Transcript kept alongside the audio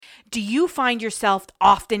Do you find yourself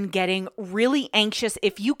often getting really anxious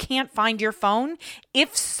if you can't find your phone?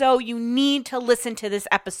 If so, you need to listen to this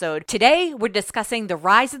episode. Today, we're discussing the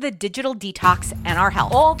rise of the digital detox and our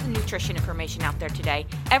health. All the nutrition information out there today,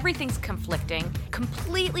 everything's conflicting,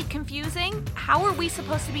 completely confusing. How are we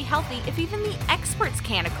supposed to be healthy if even the experts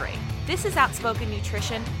can't agree? This is Outspoken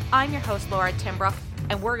Nutrition. I'm your host, Laura Timbrook,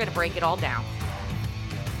 and we're going to break it all down.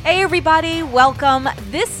 Hey everybody, welcome.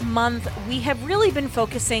 This month we have really been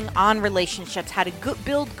focusing on relationships, how to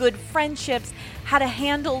build good friendships, how to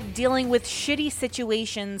handle dealing with shitty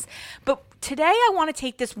situations. But today I want to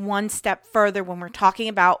take this one step further when we're talking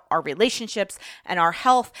about our relationships and our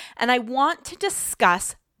health, and I want to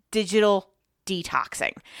discuss digital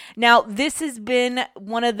detoxing. Now, this has been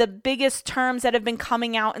one of the biggest terms that have been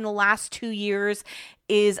coming out in the last 2 years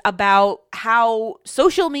is about how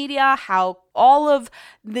social media, how all of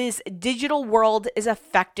this digital world is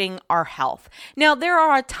affecting our health. Now, there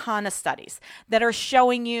are a ton of studies that are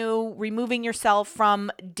showing you removing yourself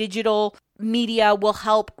from digital media will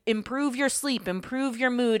help improve your sleep, improve your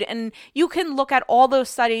mood, and you can look at all those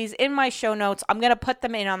studies in my show notes. I'm going to put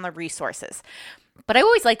them in on the resources. But I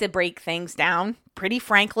always like to break things down, pretty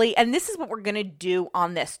frankly, and this is what we're going to do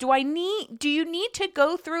on this. Do you need to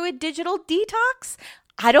go through a digital detox?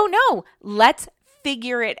 I don't know. Let's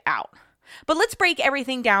figure it out. But let's break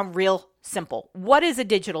everything down real simple. What is a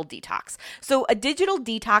digital detox? So a digital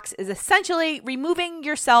detox is essentially removing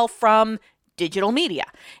yourself from digital media.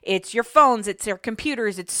 It's your phones, it's your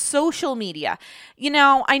computers, it's social media. You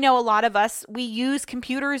know, I know a lot of us, we use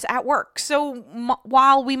computers at work. So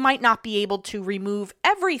while we might not be able to remove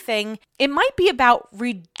everything, it might be about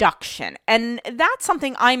reduction. And that's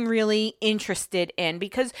something I'm really interested in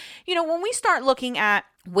because, you know, when we start looking at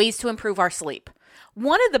ways to improve our sleep,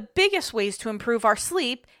 one of the biggest ways to improve our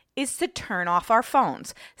sleep is to turn off our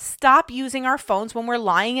phones. Stop using our phones when we're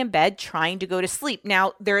lying in bed trying to go to sleep.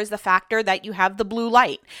 Now, there is the factor that you have the blue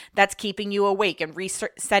light that's keeping you awake and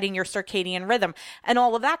resetting your circadian rhythm and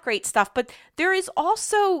all of that great stuff. But there is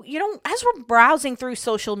also, you know, as we're browsing through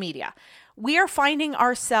social media, we are finding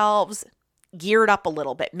ourselves geared up a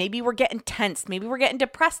little bit. Maybe we're getting tense. Maybe we're getting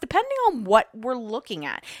depressed, depending on what we're looking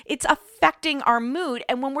at. It's affecting our mood.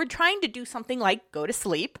 And when we're trying to do something like go to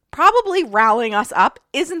sleep, probably rallying us up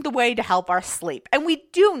isn't the way to help our sleep. And we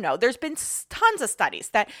do know there's been tons of studies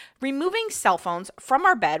that removing cell phones from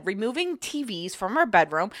our bed, removing TVs from our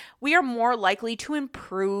bedroom, we are more likely to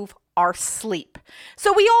improve our sleep.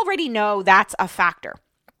 So we already know that's a factor.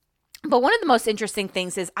 But one of the most interesting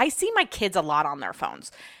things is I see my kids a lot on their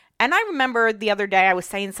phones. And I remember the other day I was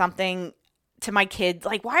saying something to my kids,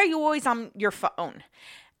 like, why are you always on your phone?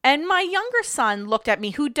 And my younger son looked at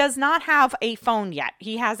me, who does not have a phone yet.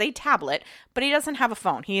 He has a tablet, but he doesn't have a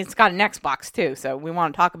phone. He's got an Xbox too, so we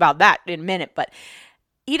want to talk about that in a minute. But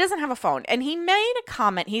he doesn't have a phone. And he made a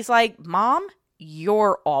comment. He's like, Mom,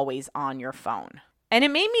 you're always on your phone. And it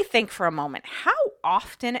made me think for a moment, how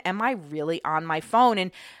often am I really on my phone?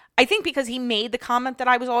 And I think because he made the comment that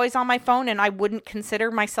I was always on my phone and I wouldn't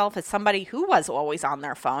consider myself as somebody who was always on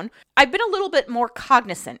their phone, I've been a little bit more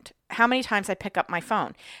cognizant how many times I pick up my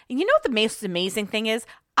phone. And you know what the most amazing thing is?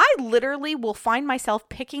 I literally will find myself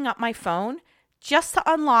picking up my phone just to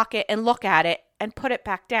unlock it and look at it and put it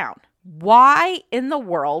back down. Why in the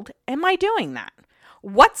world am I doing that?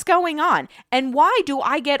 What's going on? And why do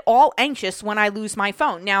I get all anxious when I lose my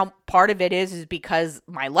phone? Now, part of it is because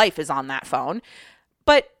my life is on that phone,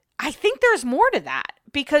 but I think there's more to that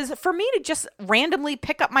because for me to just randomly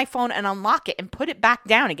pick up my phone and unlock it and put it back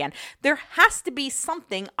down again, there has to be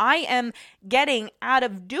something I am getting out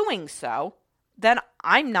of doing so that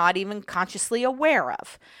I'm not even consciously aware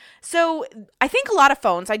of. So I think a lot of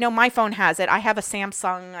phones, I know my phone has it. I have a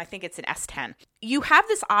Samsung, I think it's an S10. You have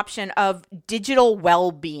this option of digital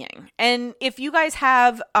well-being. And if you guys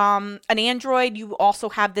have an Android, you also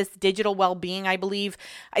have this digital well-being, I believe.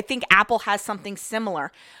 I think Apple has something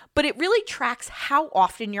similar. But it really tracks how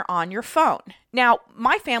often you're on your phone. Now,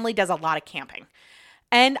 my family does a lot of camping.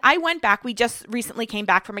 And I went back, we just recently came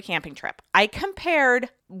back from a camping trip. I compared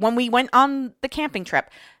when we went on the camping trip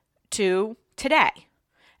to today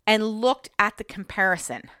and looked at the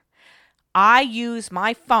comparison. I use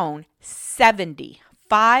my phone 75%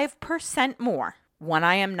 more when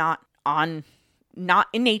I am not in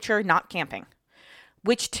nature, not camping,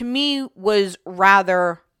 which to me was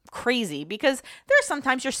rather crazy because there's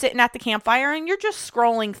sometimes you're sitting at the campfire and you're just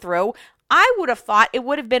scrolling through. I would have thought it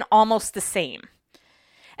would have been almost the same.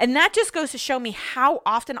 And that just goes to show me how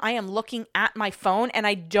often I am looking at my phone and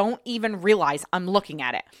I don't even realize I'm looking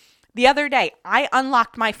at it. The other day, I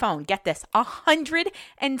unlocked my phone. Get this,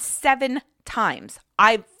 107 times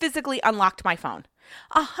I physically unlocked my phone.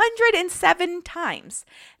 107 times.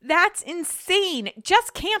 That's insane.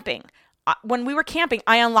 Just camping. When we were camping,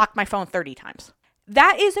 I unlocked my phone 30 times.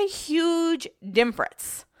 That is a huge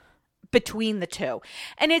difference between the two.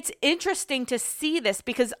 And it's interesting to see this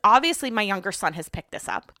because obviously my younger son has picked this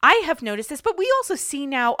up. I have noticed this, but we also see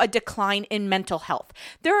now a decline in mental health.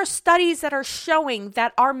 There are studies that are showing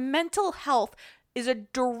that our mental health is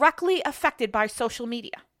directly affected by social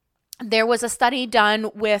media. There was a study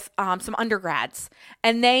done with some undergrads,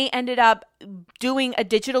 and they ended up doing a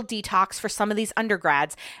digital detox for some of these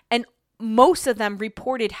undergrads, and most of them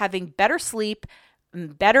reported having better sleep,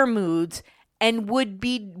 better moods, and would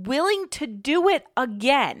be willing to do it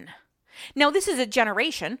again. Now, this is a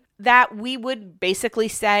generation that we would basically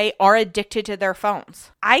say are addicted to their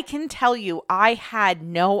phones. I can tell you, I had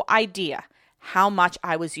no idea how much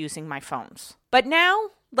I was using my phones. But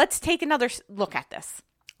now, let's take another look at this.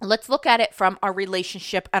 Let's look at it from our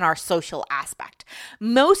relationship and our social aspect.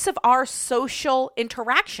 Most of our social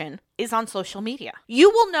interaction is on social media. You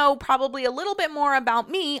will know probably a little bit more about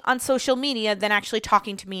me on social media than actually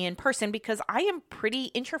talking to me in person because I am pretty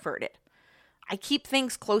introverted. I keep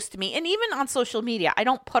things close to me. And even on social media, I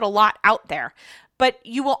don't put a lot out there, but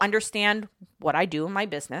you will understand what I do in my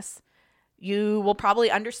business. You will probably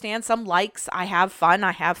understand some likes. I have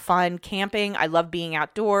fun camping. I love being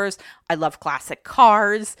outdoors. I love classic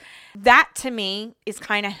cars. That to me is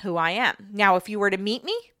kind of who I am. Now, if you were to meet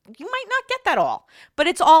me, you might not get that all, but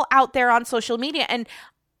it's all out there on social media. And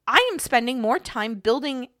I am spending more time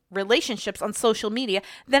building relationships on social media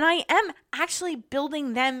than I am actually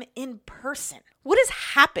building them in person. What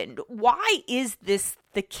has happened? Why is this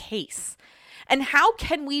the case? And how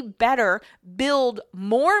can we better build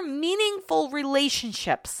more meaningful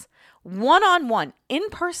relationships one-on-one in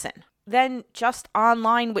person than just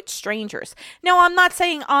online with strangers? Now, I'm not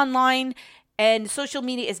saying online and social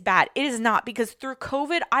media is bad. It is not, because through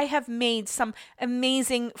COVID, I have made some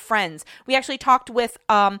amazing friends. We actually talked with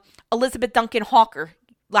Elizabeth Duncan Hawker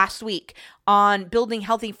last week on building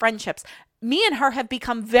healthy friendships. Me and her have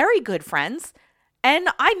become very good friends. And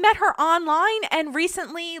I met her online, and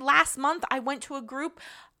recently, last month, I went to a group.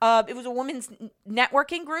 It was a women's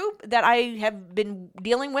networking group that I have been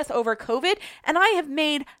dealing with over COVID, and I have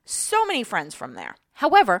made so many friends from there.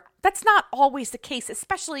 However, that's not always the case,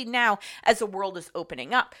 especially now as the world is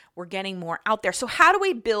opening up. We're getting more out there. So how do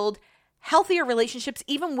we build healthier relationships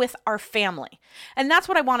even with our family? And that's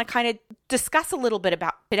what I want to kind of discuss a little bit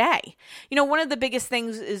about today. You know, one of the biggest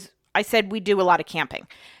things is I said we do a lot of camping.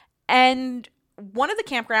 And one of the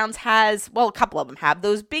campgrounds has, well, a couple of them have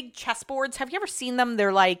those big chessboards. Have you ever seen them?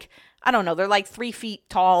 They're like, I don't know, they're like 3 feet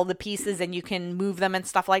tall, the pieces, and you can move them and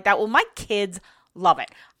stuff like that. Well, my kids love it.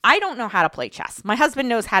 I don't know how to play chess. My husband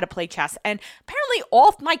knows how to play chess, and apparently all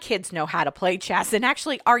of my kids know how to play chess. And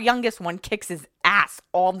actually, our youngest one kicks his ass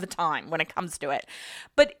all the time when it comes to it.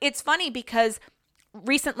 But it's funny because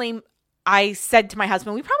recently I said to my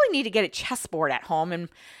husband, we probably need to get a chessboard at home. And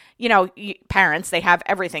you know, parents, they have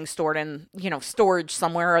everything stored in, storage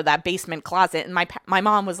somewhere or that basement closet. And my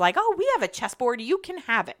mom was like, oh, we have a chessboard. You can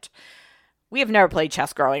have it. We have never played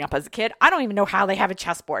chess growing up as a kid. I don't even know how they have a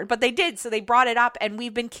chessboard, but they did. So they brought it up, and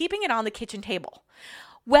we've been keeping it on the kitchen table.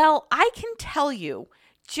 Well, I can tell you,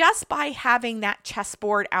 just by having that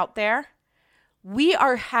chessboard out there, we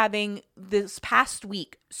are having this past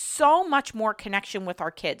week so much more connection with our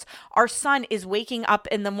kids. Our son is waking up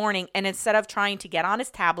in the morning, and instead of trying to get on his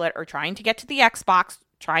tablet or trying to get to the Xbox,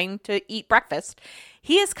 trying to eat breakfast,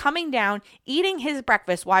 he is coming down, eating his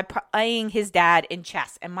breakfast while playing his dad in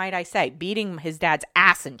chess. And might I say, beating his dad's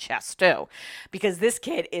ass in chess too, because this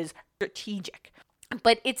kid is strategic.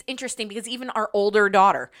 But it's interesting because even our older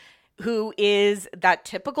daughter, who is that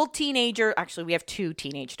typical teenager, actually we have 2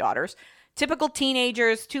 teenage daughters, typical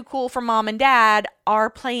teenagers, too cool for mom and dad, are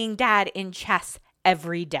playing dad in chess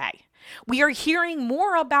every day. We are hearing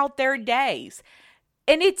more about their days.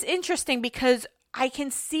 And it's interesting because I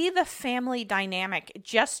can see the family dynamic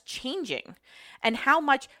just changing and how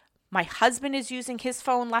much my husband is using his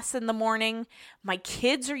phone less in the morning. My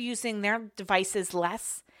kids are using their devices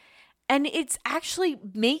less. And it's actually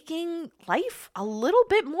making life a little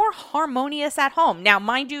bit more harmonious at home. Now,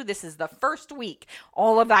 mind you, this is the first week.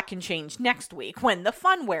 All of that can change next week when the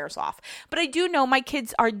fun wears off. But I do know my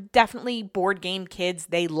kids are definitely board game kids.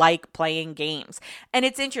 They like playing games. And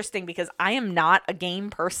it's interesting because I am not a game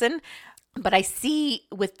person, but I see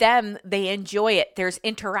with them, they enjoy it. There's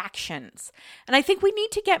interactions. And I think we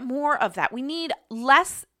need to get more of that. We need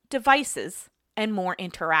less devices and more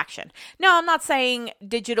interaction. Now, I'm not saying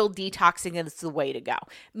digital detoxing is the way to go.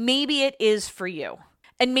 Maybe it is for you.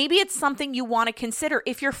 And maybe it's something you want to consider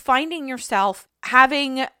if you're finding yourself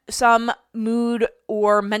having some mood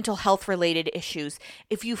or mental health related issues,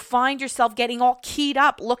 if you find yourself getting all keyed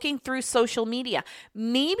up looking through social media,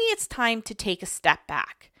 maybe it's time to take a step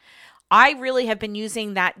back. I really have been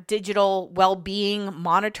using that digital well-being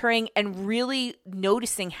monitoring and really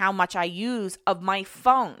noticing how much I use of my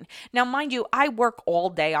phone. Now, mind you, I work all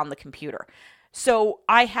day on the computer. So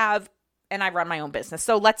I run my own business.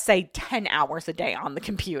 So let's say 10 hours a day on the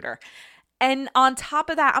computer. And on top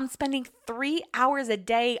of that, I'm spending 3 hours a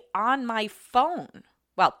day on my phone.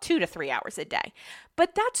 Well, 2 to 3 hours a day.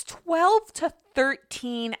 But that's 12 to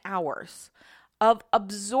 13 hours of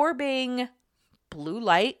absorbing blue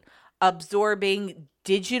light, absorbing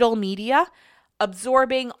digital media,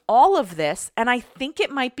 absorbing all of this. And I think it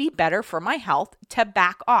might be better for my health to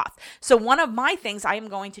back off. So one of my things I am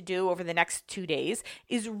going to do over the next 2 days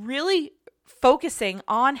is really focusing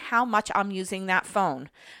on how much I'm using that phone.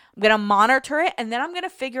 I'm going to monitor it, and then I'm going to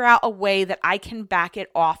figure out a way that I can back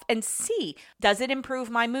it off and see, does it improve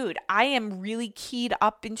my mood? I am really keyed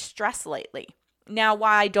up in stress lately. Now,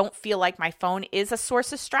 why I don't feel like my phone is a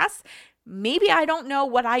source of stress, maybe I don't know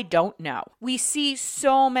what I don't know. We see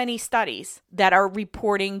so many studies that are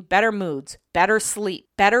reporting better moods, better sleep,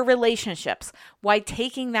 better relationships, while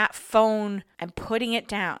taking that phone and putting it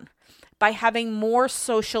down, by having more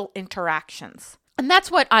social interactions. And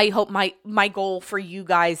that's what I hope my goal for you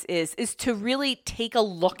guys is to really take a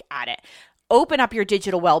look at it. Open up your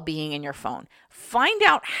digital well-being in your phone. Find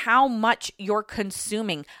out how much you're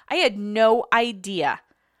consuming. I had no idea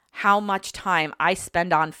how much time I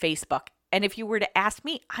spend on Facebook. And if you were to ask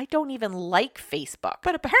me, I don't even like Facebook.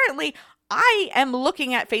 But apparently, I am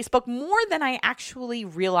looking at Facebook more than I actually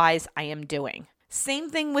realize I am doing.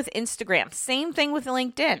 Same thing with Instagram. Same thing with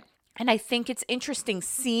LinkedIn. And I think it's interesting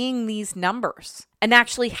seeing these numbers and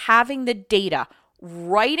actually having the data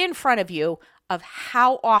right in front of you of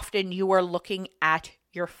how often you are looking at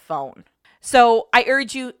your phone. So I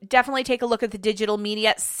urge you, definitely take a look at the digital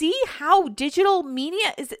media. See how digital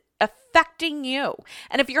media is affecting you.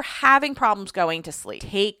 And if you're having problems going to sleep,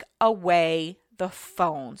 take away the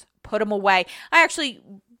phones. Put them away. I actually,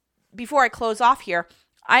 before I close off here,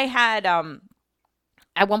 I had...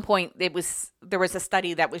 At one point, there was a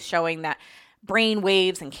study that was showing that brain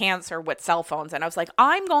waves and cancer with cell phones. And I was like,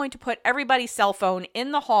 I'm going to put everybody's cell phone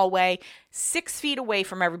in the hallway 6 feet away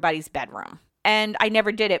from everybody's bedroom. And I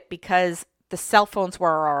never did it because the cell phones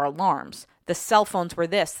were our alarms. The cell phones were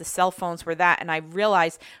this, the cell phones were that. And I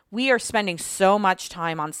realized we are spending so much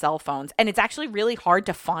time on cell phones. And it's actually really hard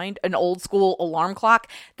to find an old school alarm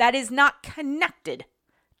clock that is not connected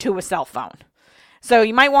to a cell phone. So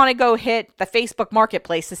you might want to go hit the Facebook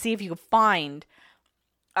Marketplace to see if you can find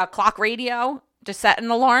a clock radio to set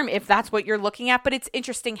an alarm if that's what you're looking at. But it's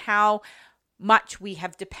interesting how much we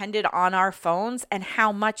have depended on our phones and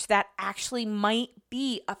how much that actually might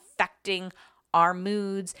be affecting our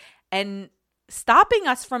moods and stopping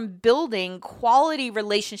us from building quality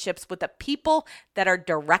relationships with the people that are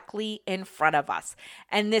directly in front of us.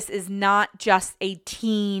 And this is not just a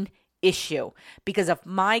teen issue, because if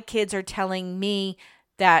my kids are telling me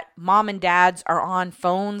that mom and dads are on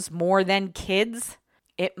phones more than kids,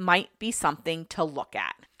 it might be something to look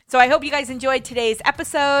at. So I hope you guys enjoyed today's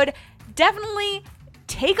episode. Definitely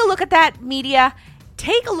take a look at that media.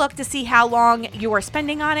 Take a look to see how long you are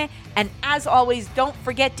spending on it. And as always, don't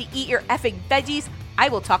forget to eat your effing veggies. I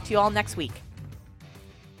will talk to you all next week.